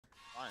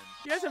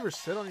You guys ever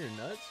sit on your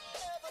nuts?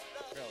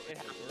 Bro, it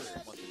has words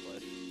once it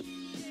was.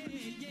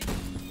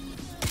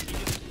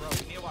 Bro,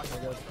 we need to watch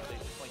one, bro. They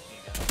just like me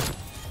again.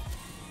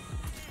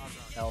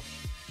 L.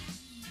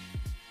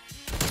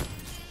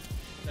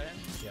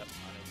 Yep.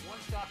 One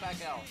shot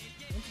back out.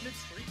 One's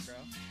mid-street, bro.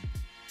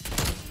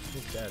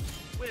 He's dead.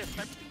 Wait, is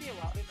sniper can be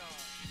allowed in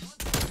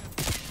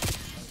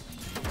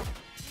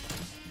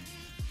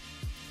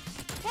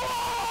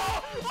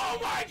Oh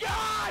my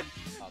god!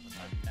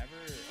 I've never.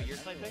 Wait, you're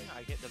sniping?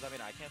 I get. Does that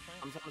mean I can't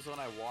snipe? Sometimes when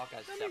I walk, I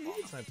I step mean, you on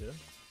can them. snipe too.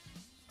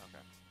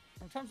 Okay.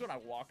 Sometimes when I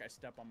walk, I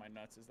step on my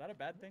nuts. Is that a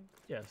bad thing?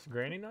 Yes,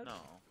 granny nuts. No.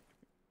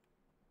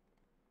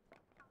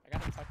 I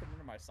gotta tuck them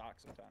into my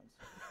socks sometimes.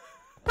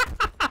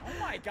 Oh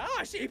my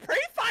gosh, he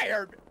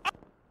pre-fired!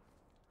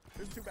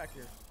 There's two back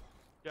here.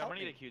 Yeah, I'm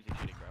gonna need a QZ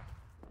shooting, bro.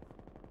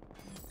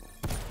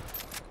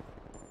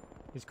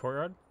 He's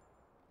courtyard.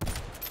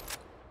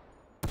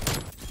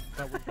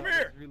 Come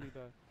here! Really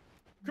bad.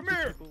 Come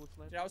here! People with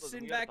snipers. Dude, I was Listen,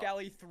 sitting we gotta back talk.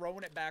 alley,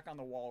 throwing it back on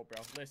the wall, bro.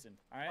 Listen,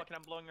 alright? Fucking,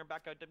 I'm blowing her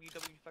back out.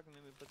 WW fucking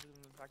move. Put this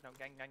in the back now.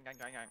 Gang, gang, gang,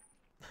 gang, gang.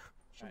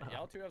 Alright,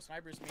 y'all two have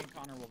snipers. Me and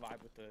Connor will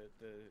vibe with the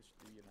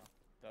you know,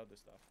 the other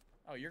stuff.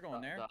 Oh, you're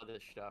going there? The other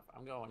stuff.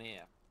 I'm going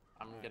here.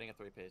 I'm getting a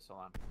 3-piece.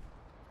 Hold on.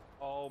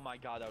 Oh my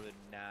god, that was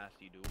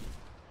nasty, dude.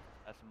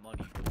 That's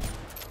money, dude.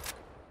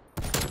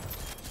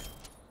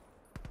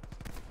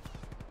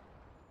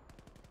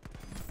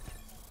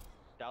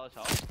 Dallas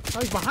help. Oh,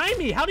 he's behind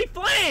me. How'd he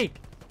flank?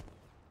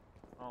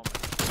 Oh my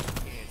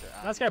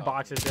god. That guy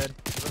boxes, dude.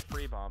 There's a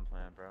free bomb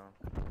plan, bro.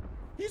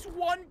 He's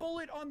one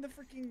bullet on the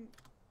freaking.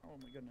 Oh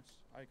my goodness.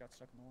 I got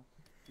stuck in the wall.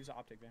 He's an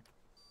optic van.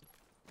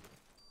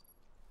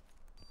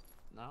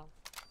 No?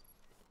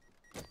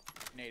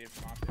 Native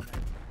from optic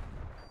van.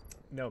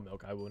 No,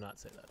 Milk. I will not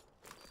say that.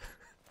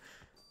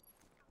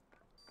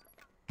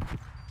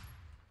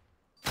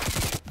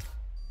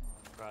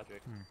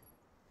 Project.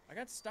 I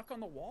got stuck on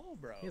the wall,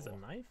 bro. He has a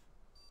knife.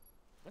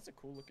 That's a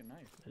cool looking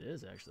knife. It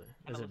is actually.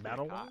 Kinda Is it looks like a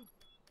battle cop. one?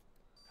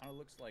 Kind of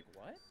looks like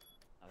what?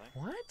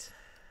 What?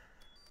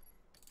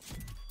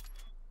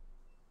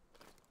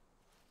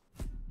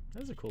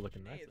 That is a cool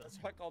looking knife, Hey, though. that's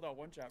why I called out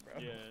one shot,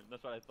 bro. Yeah,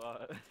 that's what I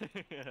thought. I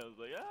was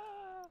like,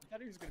 ah. I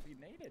thought he was gonna be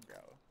naked, bro.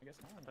 I guess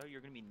not. Oh,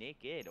 you're gonna be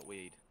naked.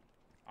 Wait.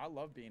 I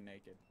love being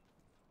naked.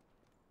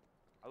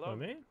 I Oh, love.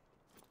 me?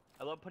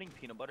 I love putting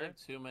peanut They're butter.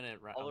 2-minute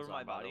rounds All over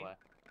my by the body. way.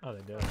 Oh,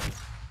 they do.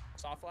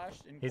 Soft flash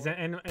in. He's court.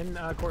 in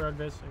courtyard,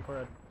 Viz. In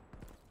courtyard.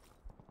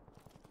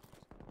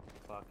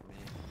 Fuck me.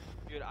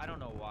 Dude, I don't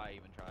know why I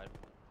even tried.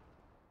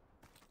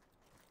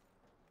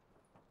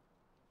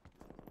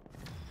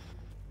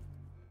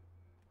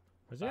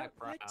 Was it? Back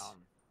What? brown.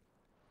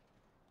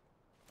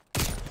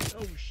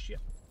 Oh shit.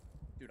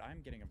 Dude,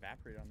 I'm getting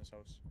evaporated on this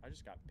house. I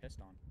just got pissed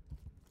on.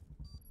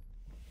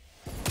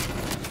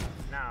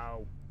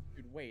 No.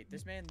 Dude, wait.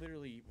 This man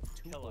literally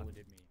Kill him.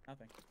 two-bulleted me.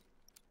 Nothing.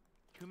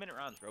 2-minute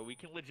rounds, bro. We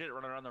can legit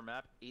run around the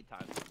map 8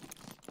 times.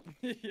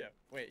 Yeah.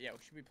 Wait. Yeah. We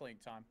should be playing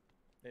time.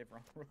 They have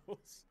wrong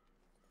rules.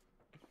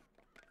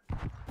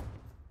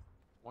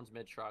 One's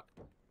mid truck.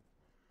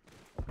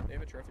 They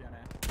have a trophy on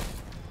it.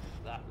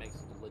 That makes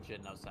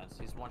legit no sense.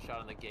 He's one shot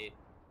on the gate.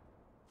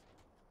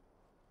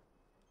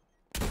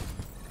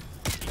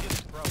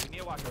 Bro, we need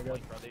to watch the Very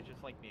point, bro. They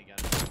just like me again.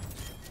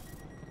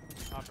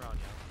 Top round,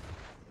 yeah.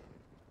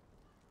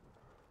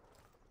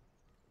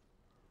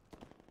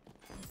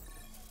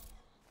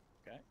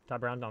 Okay.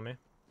 Top round on me.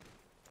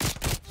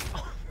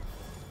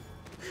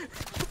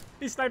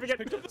 He's sniping it.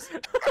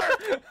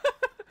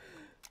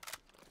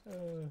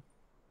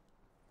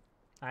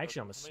 I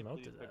actually almost Somebody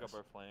smoked please his pick ass. up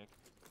our flank.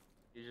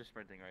 He's just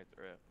sprinting right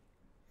through it.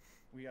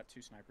 We got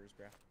 2 snipers,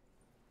 bro.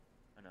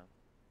 I know.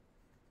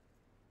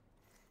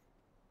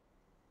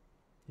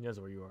 He knows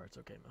where you are. It's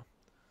okay, Mo.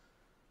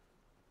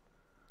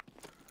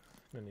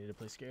 No need to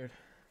play scared.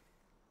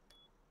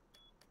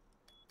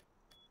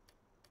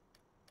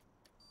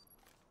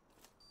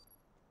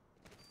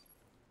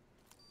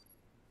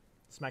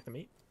 Smack the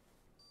meat.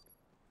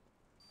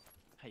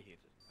 I hate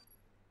this.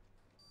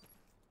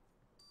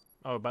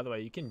 Oh, by the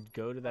way, you can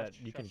go to that.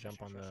 You can shush, jump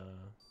shush, on shush, the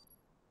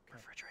shush.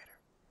 refrigerator.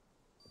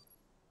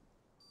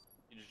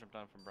 You just jumped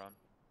down from Brown.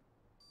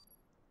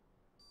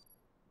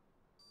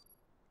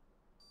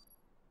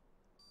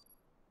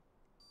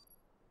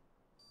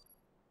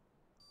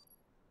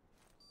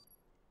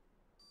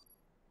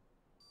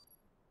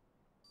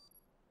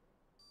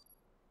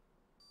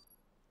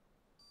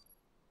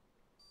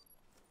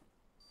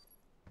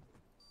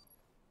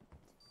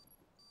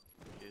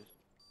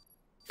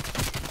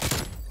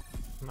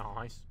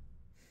 Nice.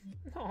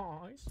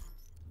 Nice.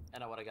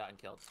 And I would have gotten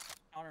killed.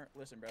 Connor,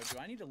 listen, bro. Do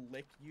I need to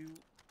lick you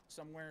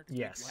somewhere to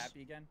Yes. make you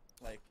happy again?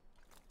 Like,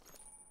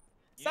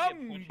 You get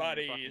punched in the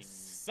somebody fucking-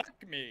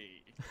 suck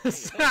me.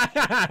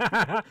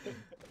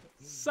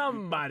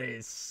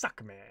 Somebody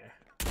suck me.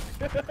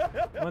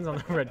 One's on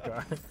the red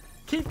car.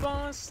 Keep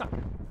on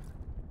sucking.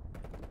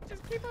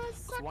 Just keep on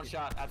Just sucking. one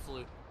shot,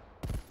 absolute.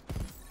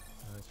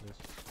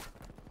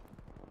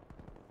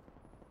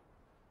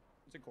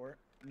 Is it court?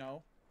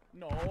 No.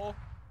 No.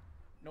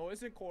 No,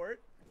 it's in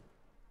court.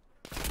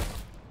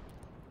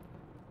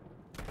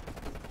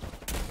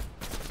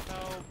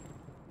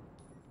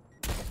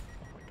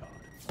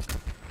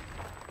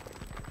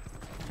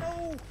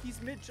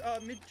 He's mid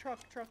truck.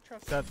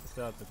 Set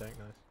the tank,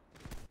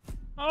 nice.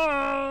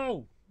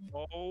 Oh!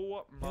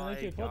 Oh Yeah, my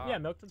thank you. god. Yeah,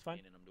 milk, that's fine.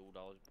 Eating them, dude. I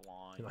was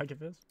blind. You like it,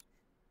 Fizz?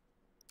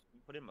 You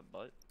put it in my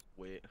butt.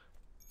 Wait.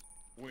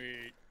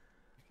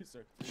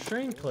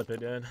 String clip it,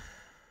 dude.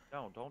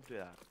 No, don't do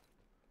that.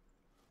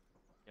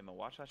 Yeah, man,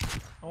 watch that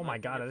shit. Oh my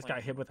god, I just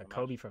got hit with a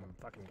Kobe from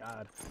fucking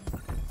God.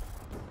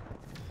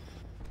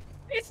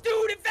 This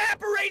dude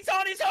evaporates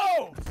on his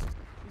hose!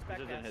 He's back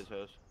This isn't his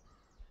host.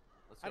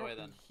 Let's go away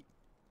then.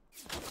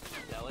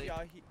 Deli?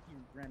 Yeah, he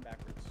ran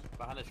backwards.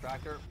 Behind the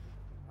tractor.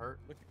 Hurt.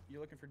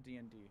 You're looking for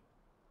D&D.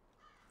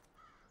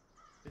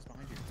 He's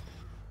behind you.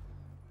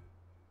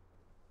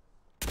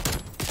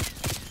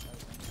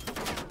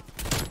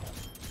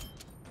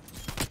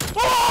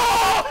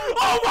 Oh!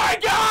 Oh my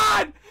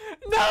god!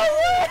 No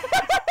way!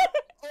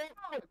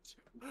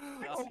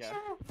 Okay.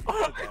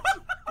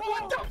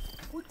 What the?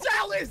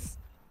 Dallas!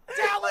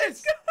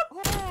 Dallas!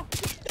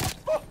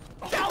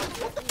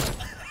 Dallas, what the?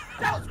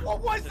 Dallas, what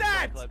was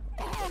that?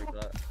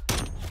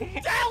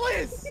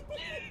 Dallas!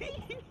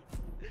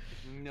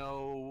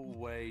 No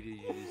way did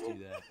you just do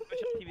that.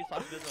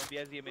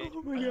 Oh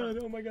my god,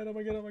 oh my god, oh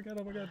my god, oh my god,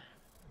 oh my god.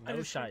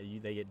 No shot,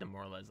 they get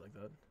demoralized like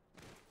that.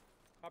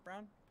 Top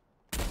round?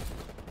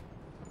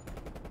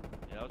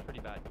 Yeah, that was pretty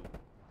bad,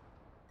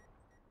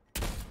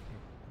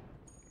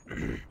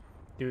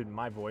 Dude,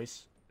 my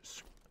voice.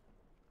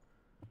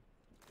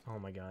 Oh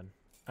my god.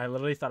 I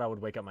literally thought I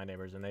would wake up my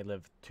neighbors and they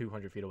live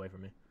 200 feet away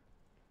from me.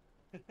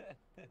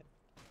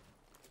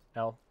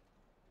 L.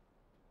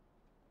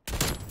 Is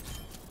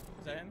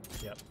that him?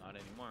 Yep. Not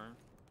anymore.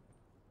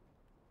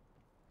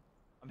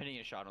 I'm hitting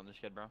a shot on this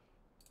kid, bro.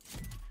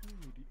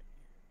 Dude,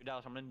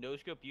 Dallas, I'm gonna no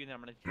scope you and then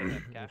I'm gonna take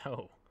that cat.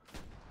 No.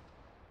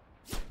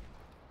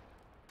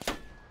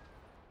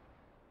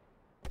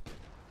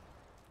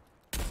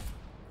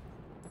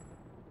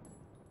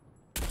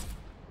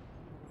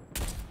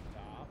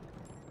 Stop.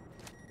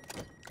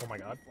 Oh my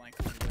god. Flank.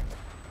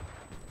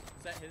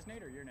 Is that his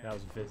nade or your nade? That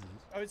was Fizz's.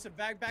 Oh, it's a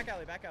back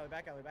alley. Have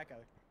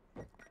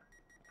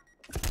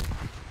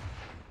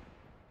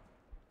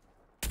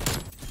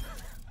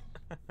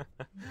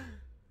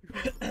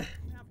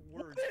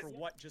words for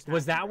what just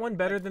Was that happened, one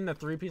bro. better than the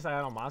 3-piece I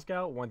had on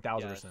Moscow?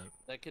 1000%.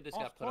 That kid just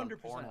got put on 100%.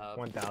 Pornhub.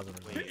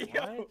 1000%. Wait,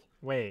 Yo, what?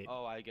 Wait.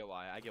 Oh, I get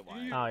why. Oh,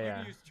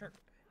 yeah.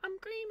 I'm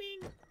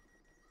creaming.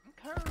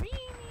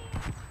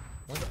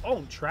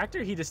 Oh,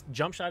 Tractor? He just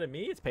jump shot at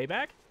me? It's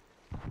payback?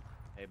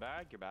 Hey,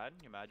 bad. You're bad.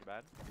 You're bad.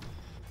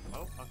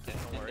 Oh, okay.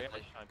 Don't worry, I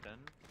sniped in.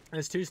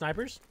 There's 2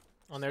 snipers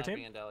on their Sniping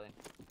team? in Deli.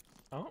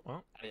 Oh,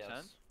 well. Makes Adios.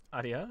 sense.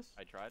 Adios.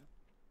 I tried.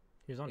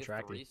 He was on We have 3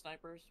 Tracty.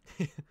 snipers?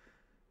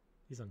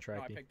 He's on No, I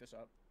Tracty. picked this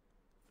up.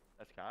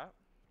 That's cap.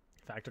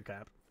 Factor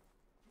cap.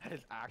 That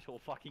is actual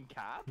fucking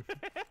cap.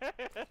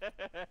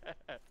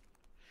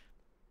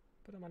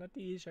 Put him on a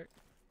t-shirt.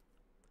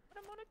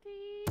 I'm on a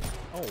team.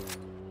 Oh.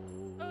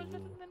 Oh,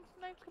 this is the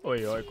snipes.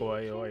 Oi, oi,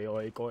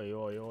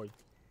 oi.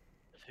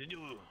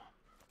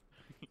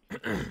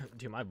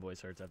 Dude, my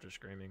voice hurts after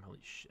screaming. Holy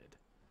shit.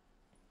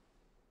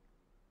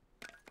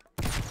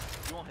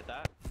 You won't hit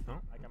that. Oh,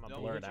 I got my No,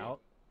 blur hit it you. out.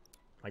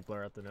 Like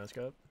blur out the no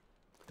scope.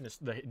 And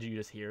just, do you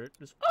just hear it?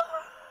 Just,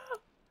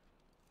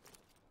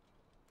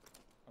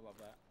 I love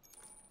that.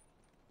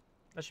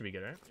 that should be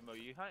good, right? Emo,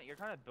 you're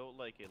kind of built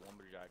like a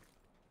lumberjack.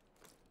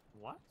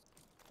 What?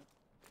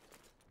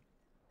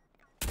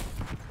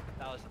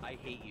 Dallas, I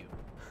hate you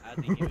as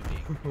a human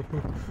being.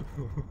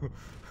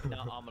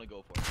 Now I'm gonna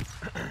go for it.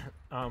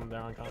 They're on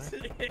Connor.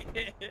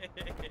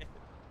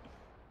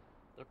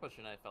 They're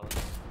pushing A, fellas.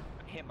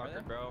 Hit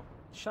marker, bro.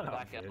 Shut up,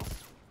 Back up.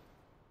 Fizz.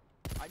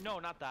 No,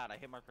 not that. I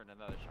hit marker in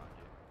another shot,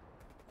 dude.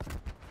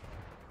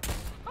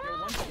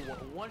 Yo,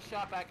 One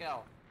shot back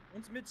out.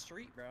 one's mid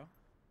street, bro.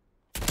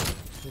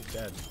 He's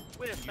dead.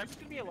 Wait, is snipers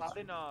gonna be allowed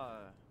in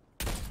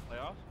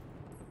playoffs?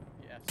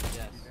 Yes.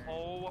 Yes.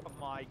 Oh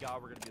my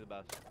god, we're gonna be the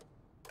best.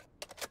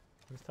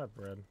 Let's top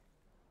red.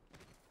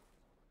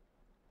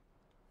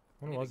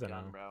 When Need was a it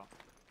gun, now?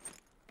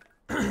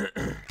 bro.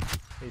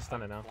 He's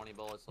stunning now. 20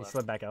 bullets He left.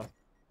 slid back out.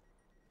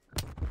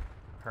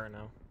 Hurt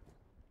now.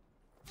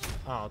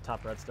 Oh,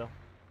 top red still.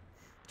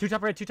 2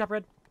 top red, 2 top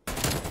red.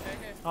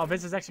 Okay. Oh,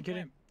 Vince is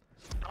executing.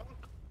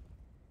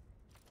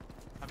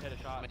 I'm hit a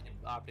shot.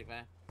 Optic,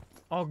 man.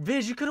 Oh,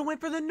 Viz, you could have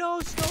went for the no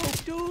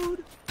scope,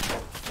 dude.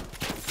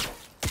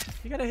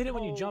 You gotta hit it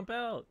when you Oh. jump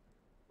out.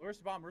 Where's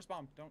the bomb?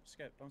 Don't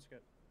skip.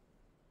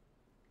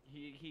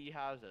 He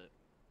has it.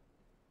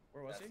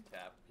 Where was he?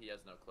 Cap. He has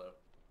no clue.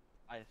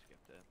 I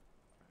skipped it.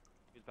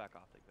 He's back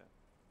off like that.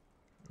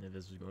 Yeah,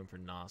 Viz was going for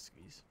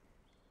Noskis.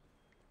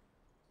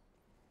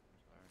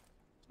 Sorry.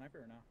 Sniper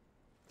or no?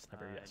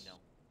 Sniper, yes. No.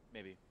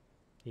 Maybe.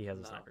 He has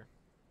a No. sniper.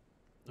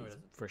 No, he He's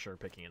doesn't. for sure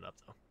picking it up,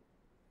 though.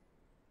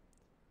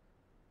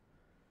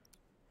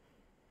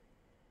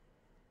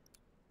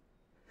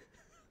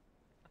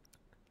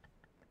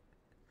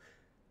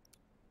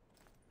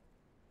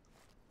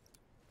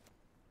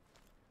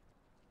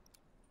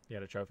 You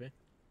got a trophy?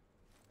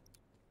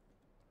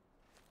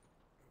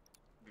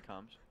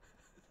 Becomes.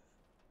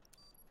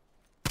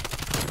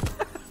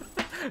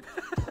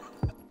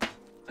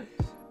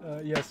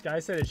 Yeah, Sky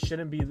said it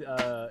shouldn't be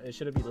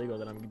legal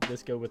that I'm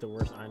this good with the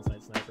worst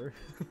Einstein sniper.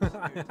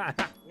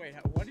 Wait,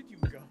 what did you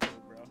go,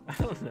 bro? I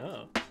don't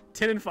know.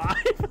 10 and 5.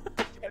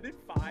 10 and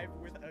 5.